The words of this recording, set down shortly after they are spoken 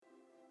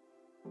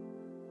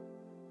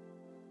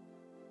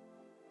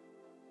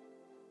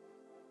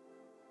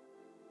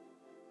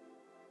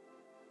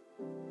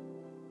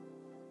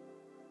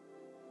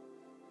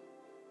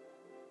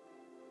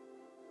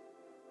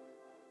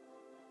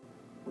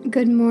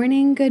Good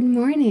morning, good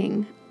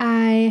morning.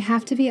 I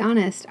have to be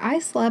honest, I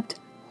slept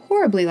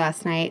horribly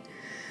last night,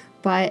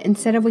 but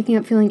instead of waking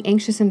up feeling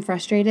anxious and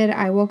frustrated,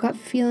 I woke up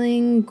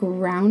feeling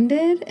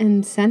grounded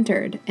and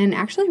centered and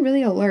actually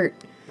really alert.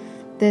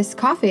 This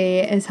coffee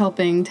is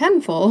helping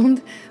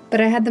tenfold,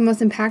 but I had the most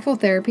impactful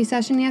therapy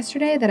session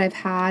yesterday that I've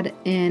had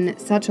in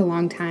such a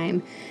long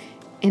time,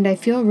 and I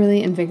feel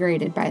really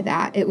invigorated by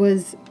that. It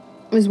was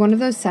one of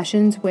those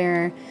sessions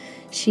where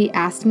she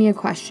asked me a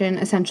question.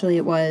 Essentially,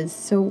 it was,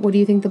 so what do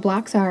you think the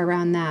blocks are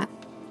around that?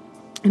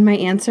 And my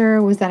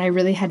answer was that I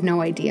really had no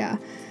idea,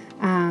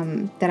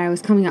 that I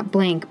was coming up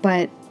blank.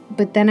 But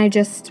then I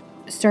just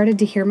started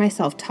to hear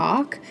myself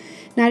talk,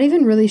 not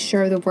even really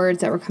sure the words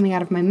that were coming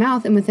out of my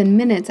mouth. And within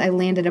minutes, I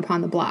landed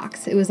upon the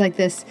blocks. It was like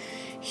this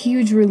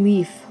huge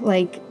relief,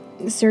 like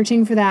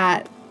searching for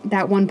that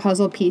one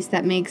puzzle piece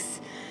that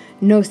makes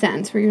no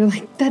sense, where you're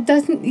like,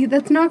 that's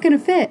not going to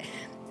fit.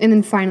 And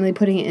then finally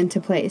putting it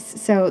into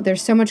place. So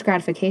there's so much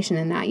gratification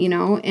in that,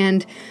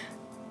 and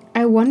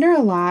I wonder a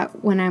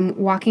lot when I'm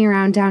walking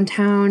around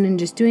downtown and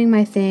just doing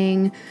my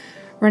thing,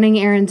 running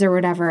errands or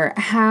whatever,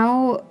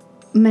 how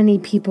many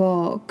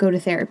people go to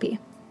therapy.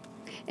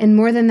 And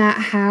more than that,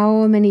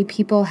 how many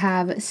people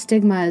have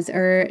stigmas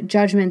or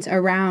judgments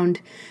around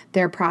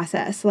their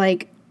process.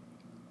 Like,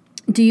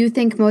 do you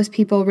think most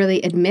people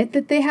really admit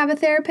that they have a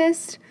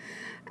therapist?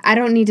 I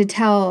don't need to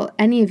tell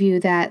any of you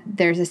that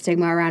there's a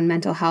stigma around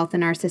mental health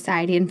in our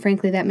society, and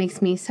frankly, that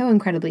makes me so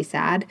incredibly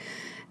sad,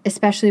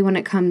 especially when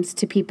it comes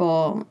to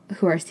people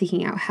who are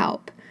seeking out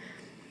help.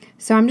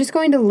 So I'm just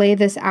going to lay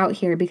this out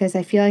here because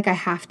I feel like I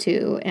have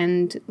to,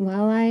 and,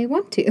 well, I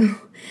want to.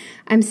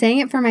 I'm saying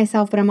it for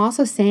myself, but I'm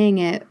also saying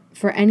it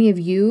for any of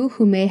you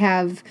who may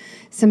have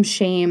some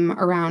shame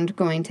around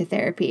going to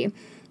therapy.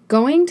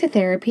 Going to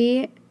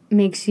therapy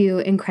makes you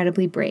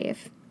incredibly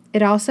brave.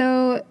 It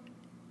also,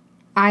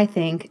 I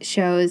think,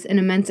 shows an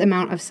immense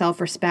amount of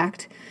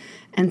self-respect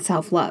and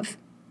self-love.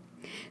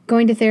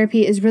 Going to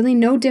therapy is really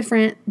no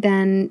different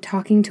than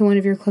talking to one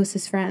of your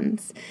closest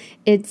friends.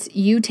 It's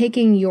you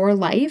taking your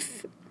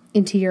life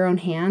into your own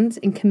hands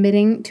and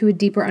committing to a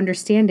deeper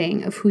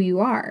understanding of who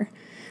you are,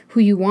 who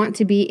you want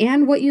to be,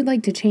 and what you'd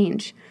like to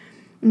change.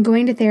 And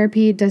going to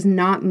therapy does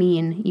not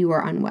mean you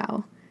are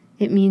unwell.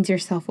 It means you're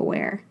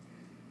self-aware.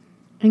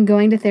 And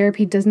going to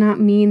therapy does not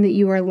mean that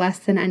you are less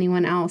than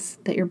anyone else,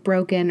 that you're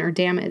broken or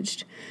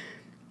damaged.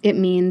 It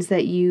means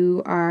that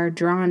you are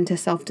drawn to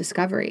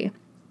self-discovery.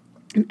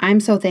 And I'm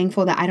so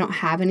thankful that I don't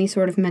have any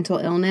sort of mental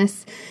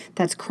illness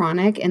that's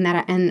chronic, and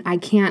I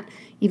can't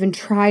even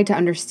try to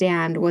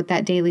understand what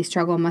that daily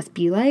struggle must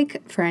be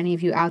like for any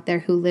of you out there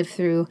who live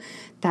through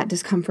that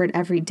discomfort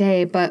every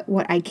day. But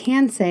what I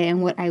can say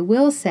and what I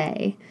will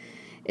say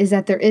is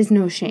that there is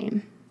no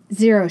shame,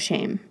 zero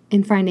shame,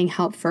 in finding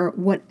help for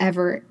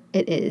whatever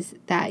it is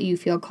that you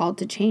feel called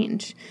to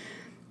change.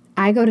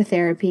 I go to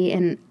therapy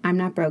and I'm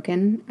not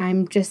broken.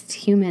 I'm just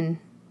human,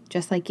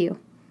 just like you.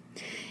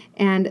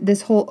 And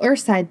this whole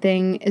Earthside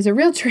thing is a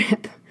real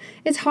trip.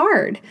 It's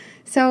hard.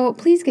 So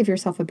please give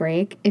yourself a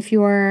break. If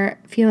you're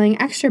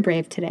feeling extra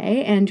brave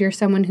today and you're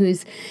someone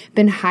who's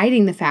been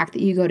hiding the fact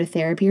that you go to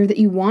therapy or that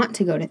you want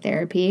to go to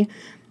therapy,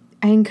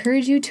 I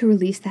encourage you to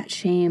release that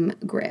shame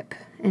grip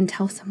and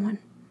tell someone.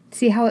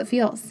 See how it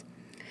feels.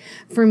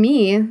 For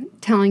me,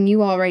 telling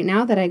you all right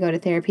now that I go to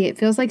therapy, it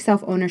feels like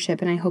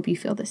self-ownership, and I hope you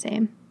feel the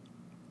same.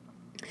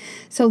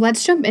 So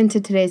let's jump into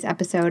today's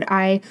episode.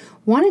 I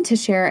wanted to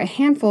share a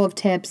handful of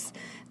tips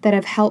that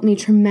have helped me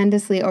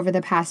tremendously over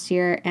the past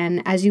year,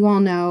 and as you all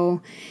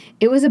know,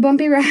 it was a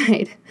bumpy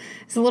ride.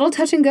 It's a little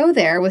touch and go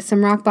there with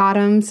some rock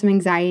bottom, some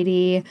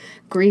anxiety,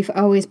 grief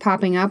always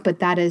popping up, but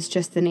that is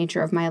just the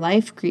nature of my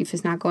life. Grief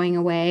is not going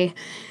away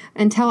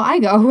until I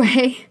go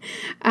away.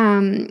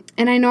 And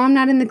I know I'm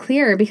not in the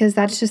clear because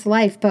that's just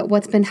life, but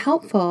what's been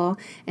helpful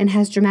and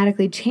has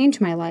dramatically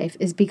changed my life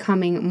is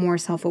becoming more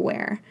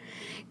self-aware.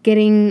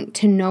 Getting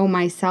to know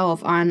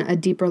myself on a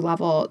deeper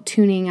level,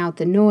 tuning out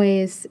the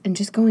noise, and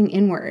just going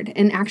inward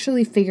and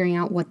actually figuring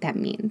out what that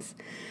means.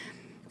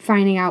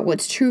 Finding out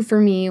what's true for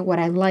me, what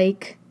I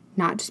like,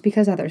 not just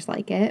because others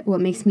like it,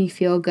 what makes me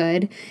feel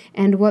good,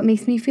 and what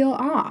makes me feel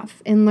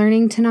off, and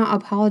learning to not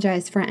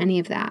apologize for any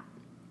of that.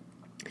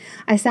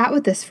 I sat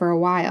with this for a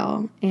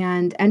while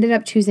and ended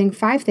up choosing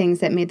 5 things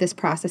that made this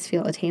process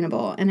feel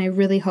attainable, and I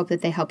really hope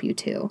that they help you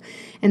too.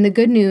 And the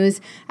good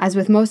news, as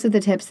with most of the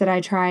tips that I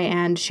try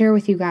and share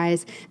with you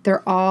guys,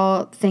 they're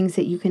all things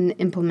that you can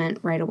implement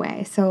right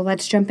away. So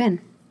let's jump in.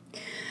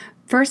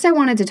 First, I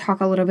wanted to talk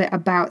a little bit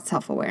about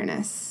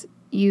self-awareness.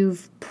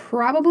 You've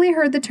probably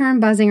heard the term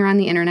buzzing around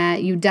the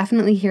internet. You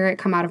definitely hear it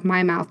come out of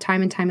my mouth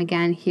time and time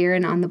again here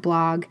and on the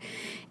blog.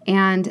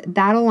 And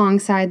that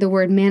alongside the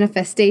word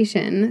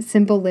manifestation,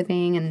 simple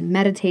living, and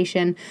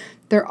meditation,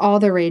 they're all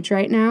the rage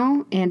right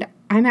now. And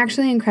I'm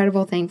actually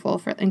incredibly thankful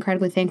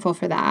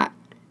for that.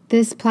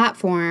 This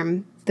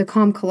platform, the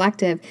Calm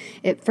Collective,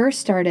 it first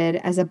started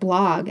as a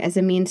blog, as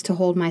a means to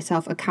hold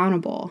myself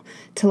accountable,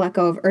 to let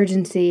go of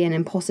urgency and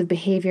impulsive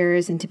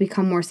behaviors, and to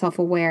become more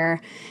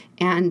self-aware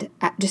and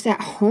just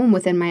at home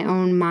within my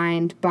own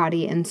mind,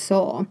 body, and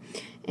soul.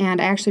 and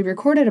I actually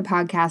recorded a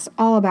podcast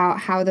all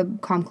about how the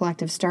Calm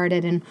Collective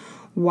started and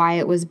why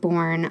it was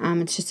born.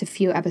 It's just a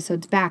few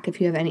episodes back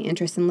if you have any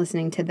interest in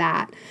listening to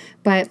that.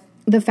 But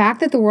the fact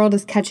that the world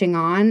is catching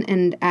on,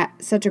 and at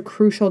such a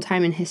crucial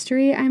time in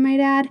history, I might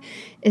add,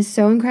 is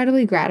so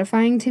incredibly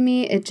gratifying to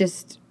me.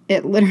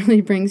 It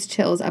literally brings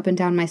chills up and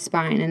down my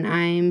spine, and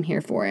I'm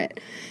here for it.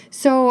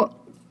 So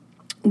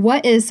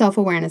what is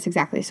self-awareness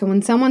exactly? So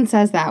when someone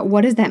says that,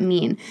 what does that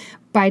mean?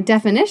 By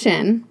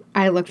definition,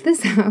 I looked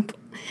this up.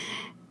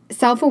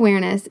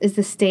 Self-awareness is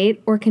the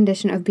state or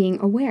condition of being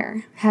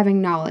aware,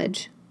 having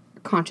knowledge,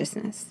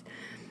 consciousness.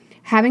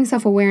 Having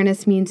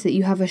self-awareness means that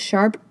you have a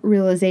sharp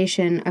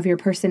realization of your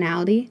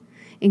personality,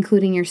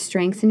 including your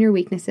strengths and your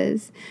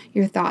weaknesses,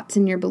 your thoughts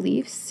and your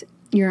beliefs,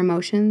 your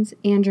emotions,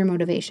 and your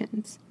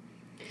motivations.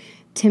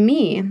 To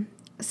me,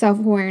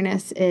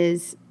 self-awareness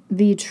is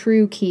the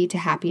true key to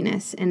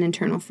happiness and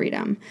internal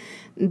freedom.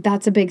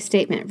 That's a big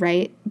statement,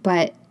 right?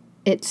 But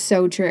it's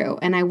so true.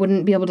 And I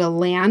wouldn't be able to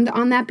land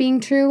on that being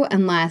true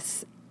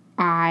unless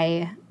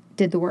I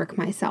did the work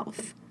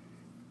myself.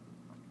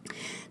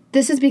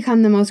 This has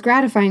become the most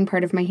gratifying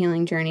part of my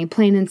healing journey,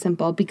 plain and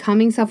simple.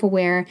 Becoming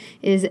self-aware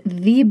is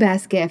the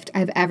best gift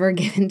I've ever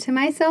given to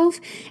myself,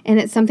 and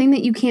it's something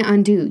that you can't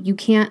undo. You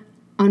can't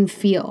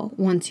unfeel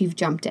once you've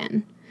jumped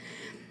in.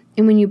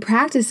 And when you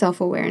practice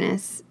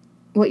self-awareness,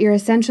 what you're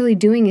essentially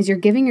doing is you're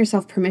giving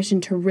yourself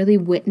permission to really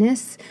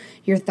witness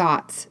your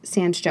thoughts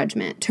sans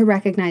judgment, to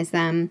recognize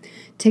them,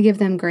 to give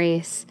them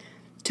grace,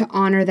 to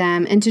honor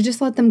them, and to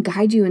just let them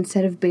guide you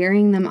instead of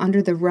burying them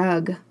under the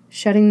rug,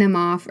 shutting them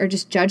off, or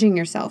just judging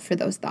yourself for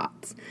those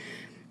thoughts.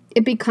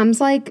 It becomes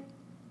like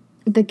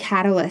the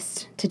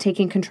catalyst to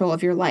taking control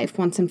of your life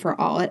once and for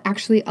all. It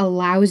actually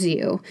allows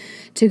you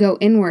to go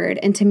inward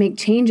and to make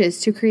changes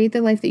to create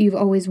the life that you've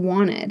always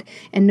wanted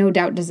and no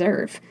doubt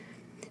deserve.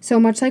 So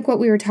much like what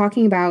we were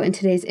talking about in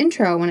today's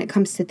intro when it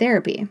comes to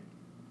therapy.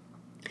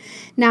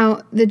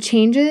 Now, the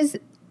changes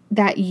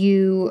that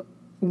you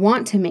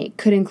want to make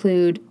could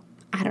include,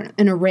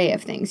 an array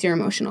of things. Your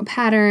emotional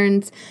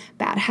patterns,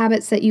 bad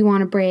habits that you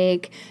want to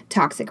break,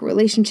 toxic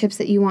relationships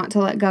that you want to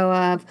let go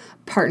of,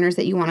 partners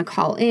that you want to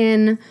call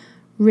in,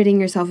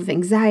 ridding yourself of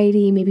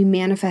anxiety, maybe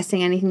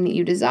manifesting anything that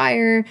you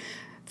desire.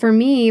 For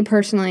me,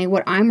 personally,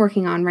 what I'm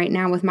working on right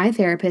now with my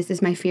therapist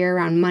is my fear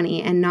around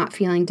money and not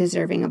feeling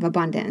deserving of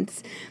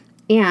abundance,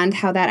 and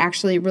how that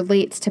actually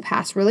relates to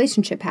past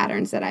relationship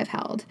patterns that I've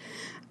held.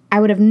 I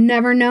would have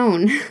never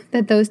known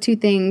that those two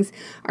things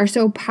are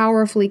so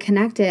powerfully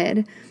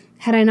connected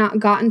had I not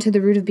gotten to the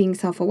root of being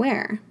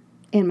self-aware,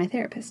 and my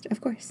therapist,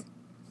 of course.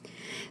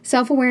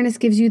 Self-awareness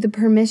gives you the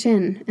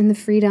permission and the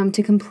freedom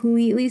to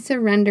completely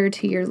surrender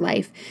to your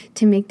life,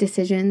 to make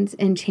decisions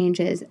and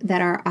changes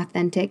that are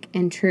authentic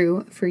and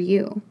true for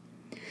you.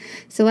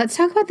 So let's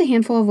talk about the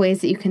handful of ways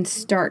that you can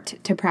start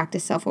to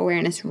practice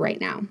self-awareness right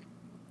now.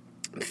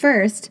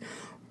 First,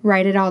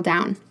 write it all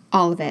down,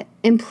 all of it.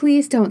 And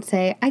please don't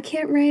say, I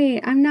can't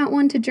write, I'm not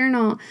one to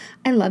journal.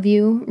 I love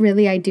you,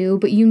 really I do,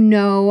 but you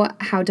know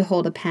how to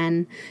hold a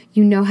pen,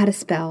 you know how to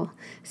spell,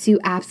 so you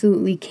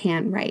absolutely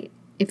can write.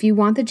 If you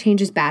want the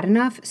changes bad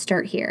enough,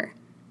 start here.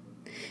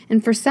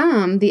 And for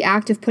some, the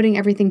act of putting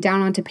everything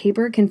down onto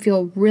paper can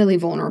feel really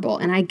vulnerable,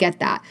 and I get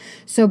that.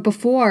 So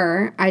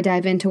before I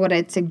dive into what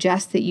I'd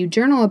suggest that you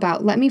journal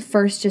about, let me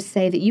first just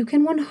say that you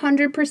can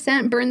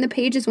 100% burn the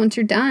pages once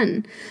you're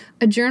done.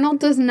 A journal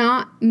does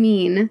not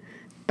mean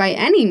by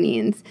any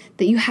means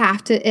that you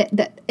have to,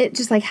 that it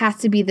just like has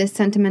to be this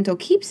sentimental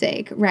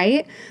keepsake,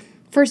 right?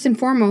 First and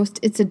foremost,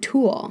 it's a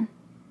tool.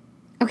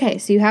 Okay,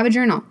 so you have a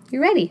journal.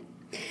 You're ready.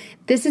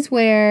 This is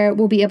where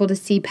we'll be able to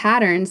see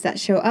patterns that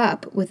show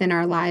up within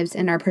our lives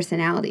and our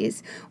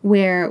personalities,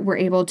 where we're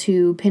able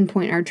to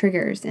pinpoint our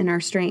triggers and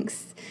our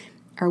strengths,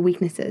 our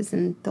weaknesses,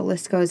 and the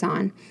list goes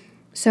on.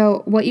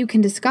 So what you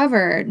can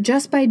discover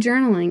just by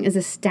journaling is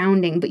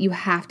astounding, but you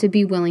have to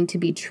be willing to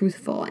be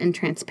truthful and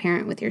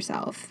transparent with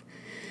yourself.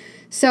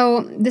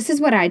 So this is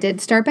what I did.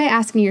 Start by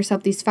asking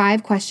yourself these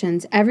 5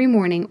 questions every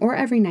morning or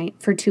every night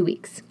for 2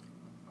 weeks.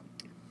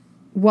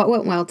 What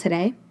went well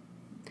today?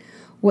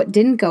 What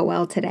didn't go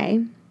well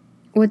today?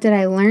 What did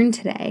I learn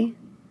today?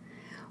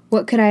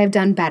 What could I have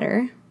done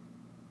better?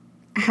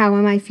 How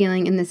am I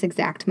feeling in this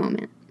exact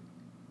moment?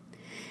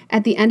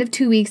 At the end of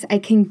 2 weeks, I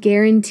can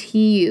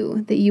guarantee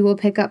you that you will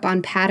pick up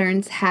on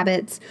patterns,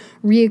 habits,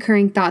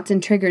 reoccurring thoughts,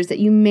 and triggers that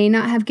you may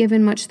not have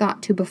given much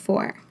thought to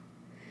before.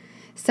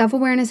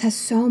 Self-awareness has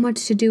so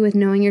much to do with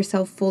knowing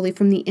yourself fully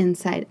from the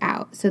inside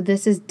out, so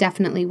this is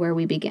definitely where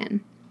we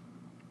begin.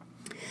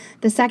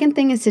 The second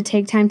thing is to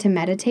take time to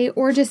meditate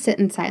or just sit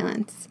in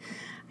silence.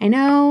 I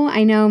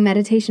know,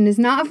 meditation is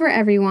not for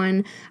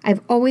everyone.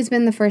 I've always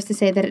been the first to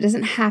say that it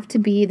doesn't have to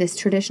be this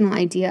traditional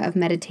idea of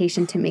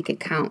meditation to make it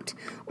count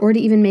or to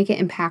even make it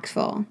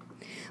impactful.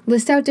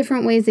 List out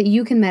different ways that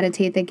you can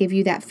meditate that give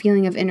you that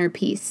feeling of inner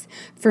peace.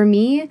 For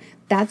me,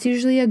 that's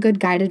usually a good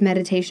guided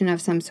meditation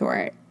of some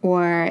sort,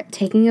 or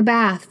taking a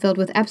bath filled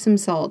with Epsom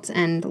salts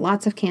and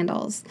lots of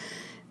candles,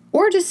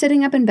 or just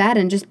sitting up in bed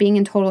and just being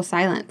in total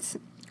silence,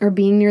 or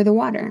being near the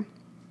water.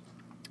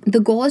 The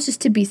goal is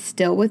just to be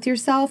still with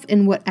yourself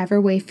in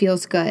whatever way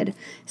feels good,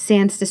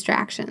 sans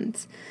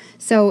distractions.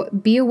 So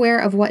be aware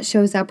of what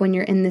shows up when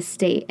you're in this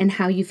state and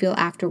how you feel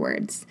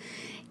afterwards.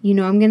 You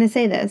know I'm going to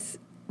say this.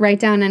 Write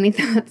down any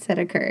thoughts that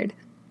occurred.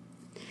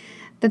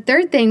 The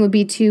third thing would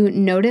be to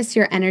notice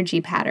your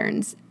energy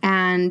patterns.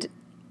 And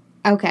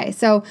okay,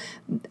 so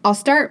I'll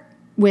start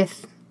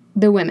with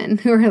the women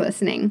who are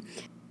listening.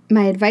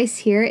 My advice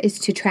here is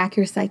to track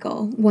your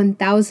cycle.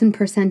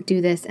 1000%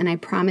 do this, and I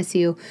promise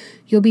you,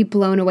 you'll be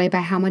blown away by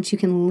how much you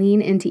can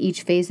lean into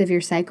each phase of your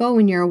cycle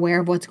when you're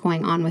aware of what's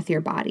going on with your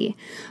body.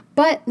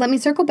 But let me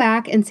circle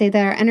back and say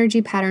that our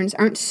energy patterns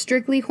aren't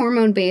strictly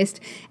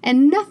hormone-based,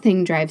 and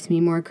nothing drives me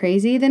more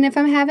crazy than if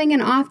I'm having an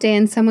off day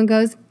and someone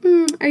goes,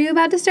 are you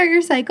about to start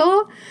your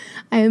cycle?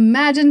 I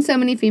imagine so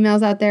many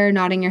females out there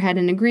nodding your head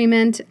in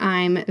agreement.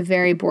 I'm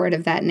very bored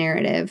of that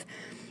narrative.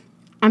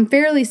 I'm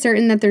fairly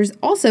certain that there's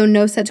also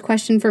no such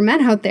question for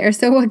men out there,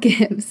 so what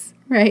gives,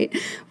 right?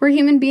 We're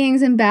human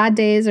beings, and bad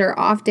days or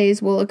off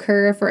days will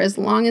occur for as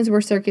long as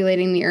we're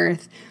circulating the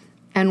earth.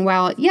 And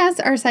while, yes,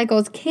 our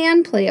cycles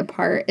can play a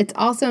part, it's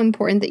also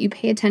important that you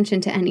pay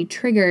attention to any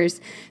triggers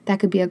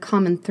that could be a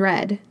common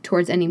thread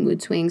towards any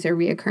mood swings or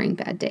reoccurring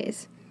bad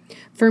days.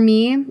 For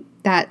me,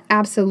 that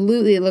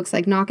absolutely looks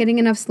like not getting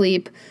enough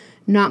sleep,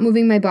 not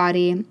moving my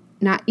body,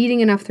 not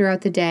eating enough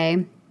throughout the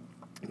day,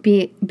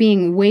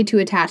 being way too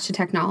attached to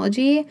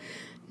technology,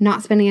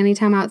 not spending any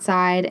time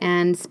outside,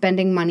 and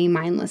spending money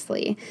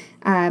mindlessly.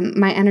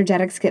 My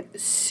energetics get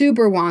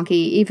super wonky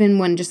even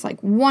when just like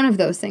one of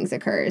those things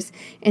occurs.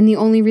 And the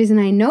only reason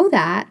I know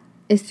that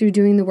is through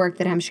doing the work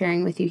that I'm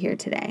sharing with you here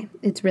today.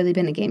 It's really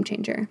been a game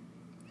changer.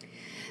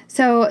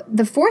 So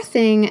the fourth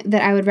thing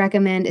that I would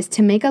recommend is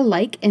to make a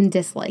like and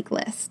dislike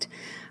list.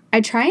 I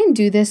try and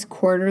do this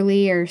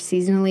quarterly or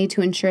seasonally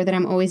to ensure that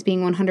I'm always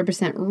being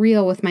 100%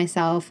 real with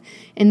myself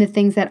in the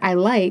things that I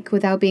like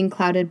without being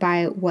clouded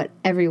by what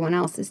everyone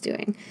else is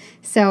doing.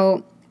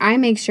 So I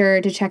make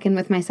sure to check in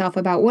with myself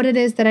about what it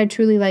is that I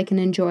truly like and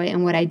enjoy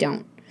and what I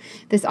don't.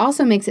 This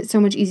also makes it so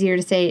much easier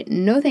to say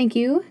no thank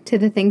you to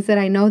the things that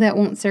I know that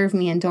won't serve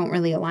me and don't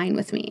really align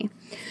with me.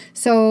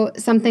 So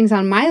some things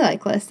on my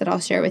like list that I'll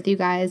share with you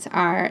guys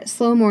are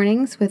slow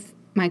mornings with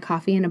my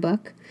coffee and a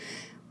book,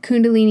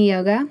 Kundalini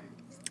yoga,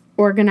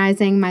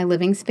 organizing my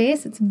living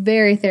space. It's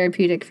very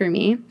therapeutic for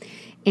me,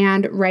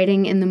 and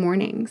writing in the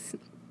mornings.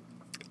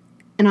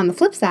 And on the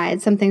flip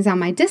side, some things on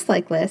my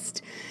dislike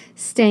list,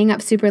 staying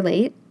up super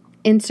late,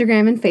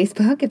 Instagram and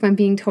Facebook, if I'm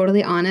being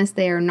totally honest,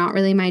 they are not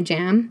really my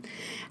jam,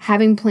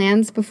 having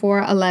plans before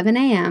 11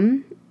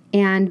 a.m.,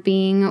 and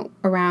being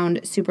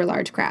around super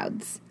large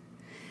crowds.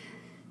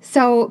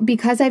 So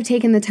because I've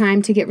taken the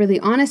time to get really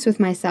honest with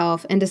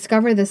myself and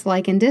discover this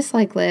like and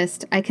dislike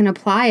list, I can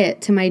apply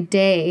it to my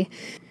day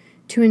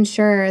to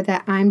ensure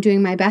that I'm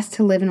doing my best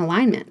to live in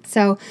alignment.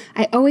 So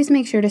I always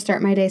make sure to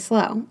start my day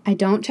slow. I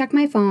don't check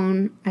my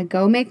phone. I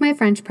go make my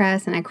French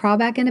press and I crawl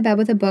back into bed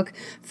with a book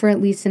for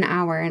at least an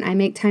hour. And I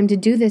make time to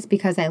do this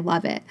because I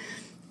love it.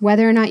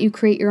 Whether or not you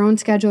create your own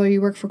schedule or you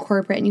work for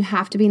corporate and you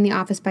have to be in the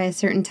office by a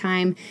certain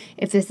time,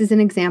 if this is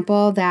an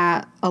example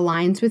that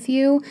aligns with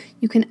you,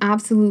 you can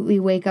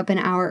absolutely wake up an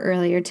hour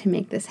earlier to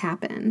make this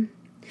happen.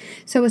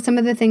 So with some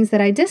of the things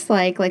that I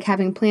dislike, like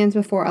having plans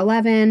before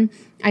 11,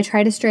 I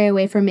try to stray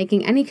away from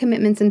making any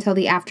commitments until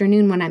the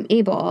afternoon when I'm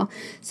able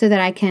so that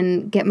I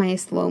can get my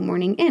slow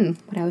morning in,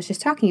 what I was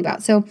just talking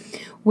about. So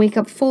wake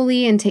up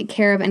fully and take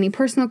care of any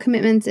personal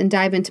commitments and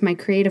dive into my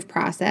creative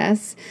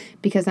process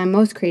because I'm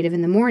most creative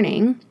in the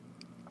morning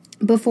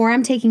before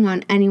I'm taking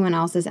on anyone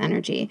else's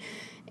energy.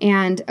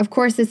 And of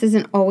course, this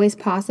isn't always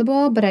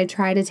possible, but I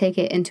try to take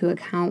it into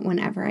account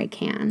whenever I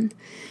can.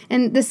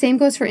 And the same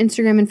goes for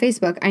Instagram and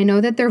Facebook. I know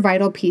that they're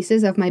vital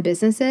pieces of my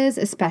businesses,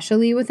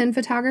 especially within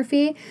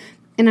photography,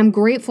 and I'm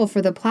grateful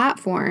for the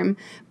platform.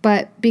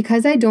 But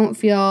because I don't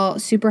feel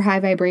super high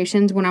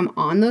vibrations when I'm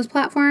on those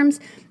platforms,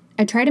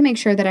 I try to make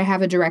sure that I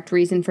have a direct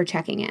reason for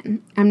checking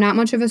in. I'm not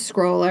much of a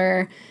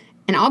scroller.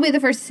 And I'll be the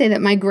first to say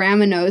that my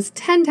grandma knows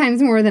 10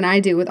 times more than I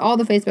do with all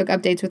the Facebook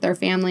updates with our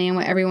family and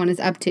what everyone is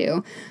up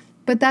to.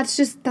 But that's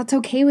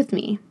okay with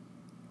me.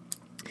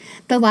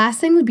 The last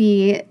thing would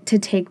be to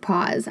take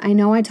pause. I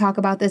know I talk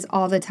about this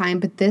all the time,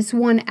 but this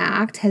one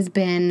act has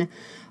been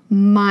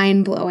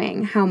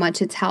mind-blowing how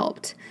much it's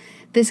helped.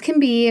 This can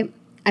be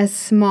as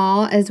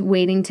small as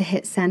waiting to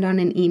hit send on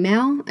an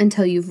email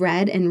until you've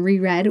read and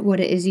reread what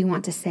it is you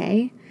want to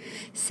say,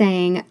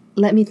 saying,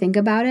 let me think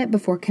about it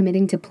before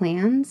committing to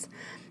plans,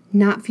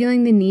 not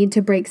feeling the need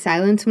to break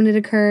silence when it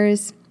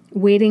occurs,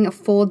 waiting a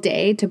full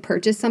day to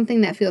purchase something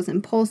that feels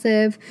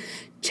impulsive.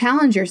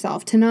 Challenge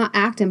yourself to not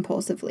act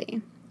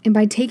impulsively. And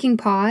by taking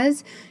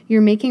pause,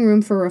 you're making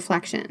room for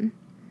reflection.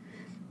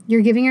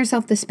 You're giving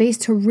yourself the space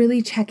to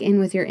really check in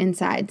with your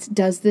insides.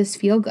 Does this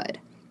feel good?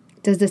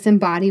 Does this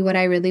embody what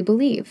I really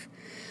believe?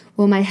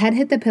 Will my head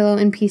hit the pillow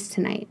in peace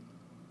tonight?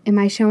 Am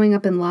I showing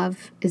up in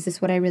love? Is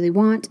this what I really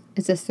want?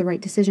 Is this the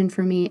right decision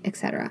for me?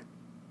 Etc.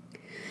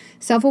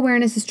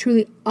 Self-awareness is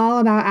truly all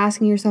about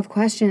asking yourself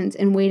questions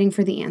and waiting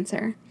for the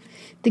answer.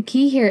 The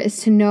key here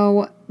is to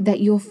know that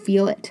you'll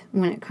feel it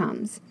when it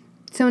comes.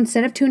 So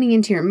instead of tuning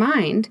into your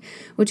mind,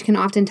 which can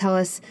often tell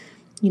us,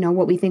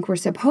 what we think we're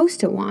supposed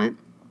to want,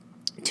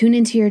 tune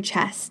into your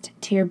chest,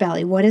 to your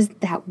belly. What does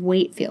that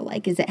weight feel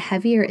like? Is it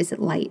heavy or is it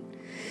light?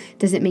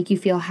 Does it make you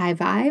feel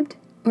high-vibed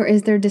or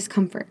is there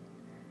discomfort?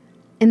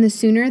 And the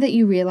sooner that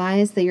you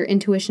realize that your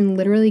intuition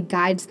literally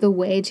guides the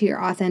way to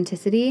your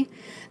authenticity,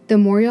 the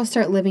more you'll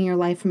start living your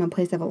life from a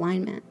place of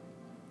alignment.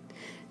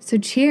 So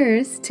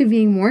cheers to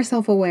being more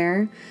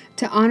self-aware,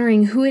 to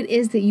honoring who it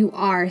is that you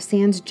are,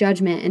 sans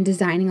judgment, and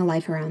designing a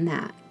life around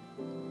that.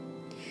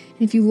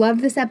 And if you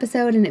loved this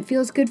episode and it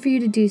feels good for you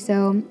to do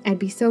so, I'd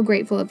be so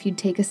grateful if you'd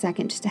take a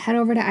second just to head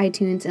over to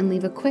iTunes and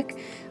leave a quick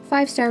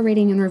 5-star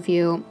rating and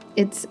review.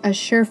 It's a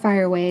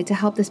surefire way to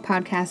help this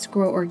podcast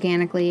grow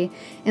organically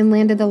and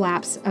land in the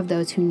laps of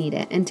those who need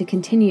it, and to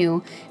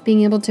continue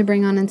being able to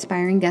bring on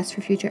inspiring guests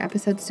for future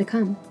episodes to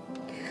come.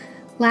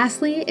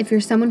 Lastly, if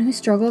you're someone who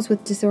struggles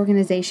with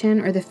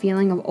disorganization or the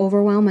feeling of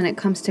overwhelm when it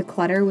comes to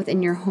clutter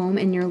within your home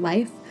and your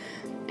life,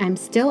 I'm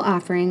still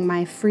offering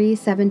my free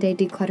 7-day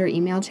declutter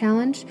email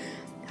challenge.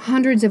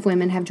 Hundreds of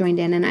women have joined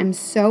in, and I'm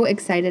so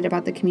excited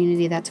about the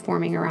community that's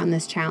forming around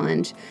this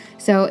challenge.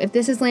 So if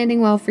this is landing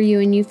well for you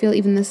and you feel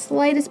even the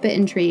slightest bit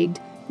intrigued,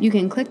 you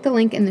can click the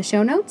link in the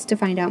show notes to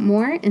find out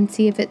more and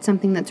see if it's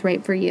something that's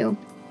right for you.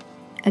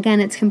 Again,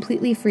 it's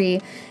completely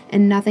free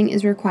and nothing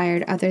is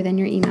required other than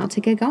your email to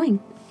get going.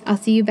 I'll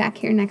see you back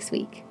here next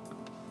week.